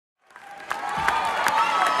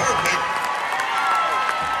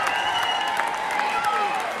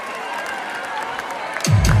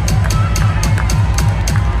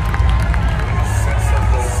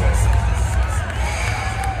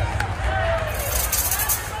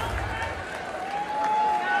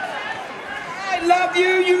I love you,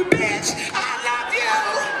 you bitch. I love you.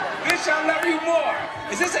 Bitch, I love you more.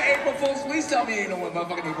 Is this an April Fool's? Please tell me ain't no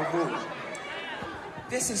motherfucking April Fool's.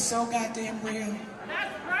 This is so goddamn real.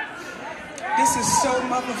 This is so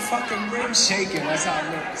motherfucking real. I'm shaking, that's how it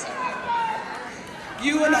looks.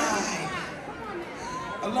 You and I,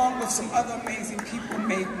 along with some other amazing people,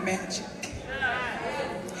 made magic.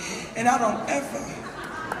 And I don't ever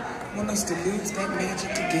want us to lose that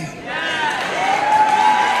magic again.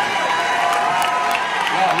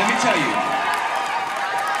 Well, let me tell you,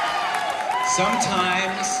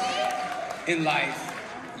 sometimes in life,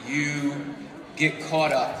 you get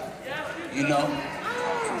caught up, you know?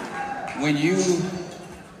 When you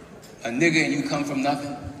a nigga and you come from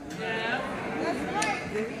nothing,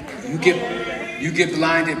 you get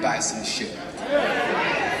blinded by some shit.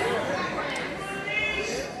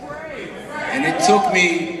 And it took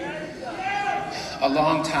me a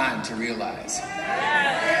long time to realize.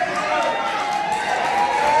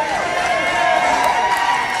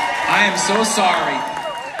 I am so sorry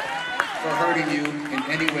for hurting you in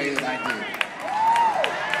any way that I did.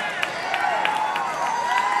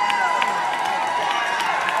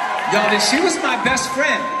 Y'all, she was my best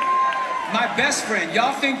friend. My best friend.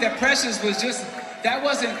 Y'all think that Precious was just, that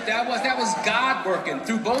was God working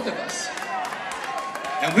through both of us.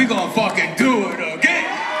 And we gonna fucking do it again.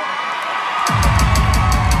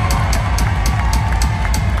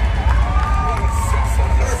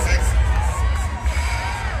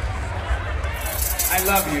 I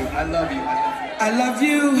love you, I love you, I love you. I love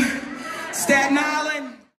you, Staten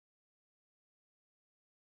Island.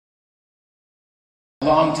 A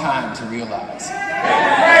long time to realize.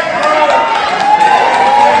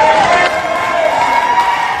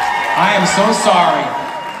 I am so sorry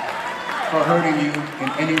for hurting you in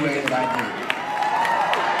any way that I did.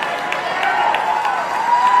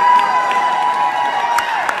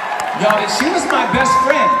 Y'all, she was my best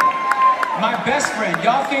friend. My best friend.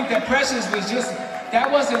 Y'all think that Precious was just, that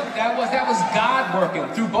was God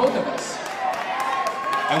working through both of us.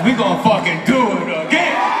 And we gonna fucking do it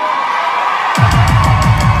again.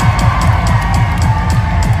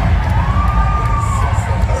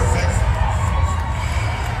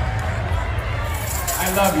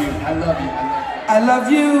 I love you, I love you, I love you. I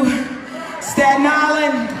love you, Staten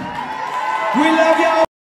Island. We love y'all.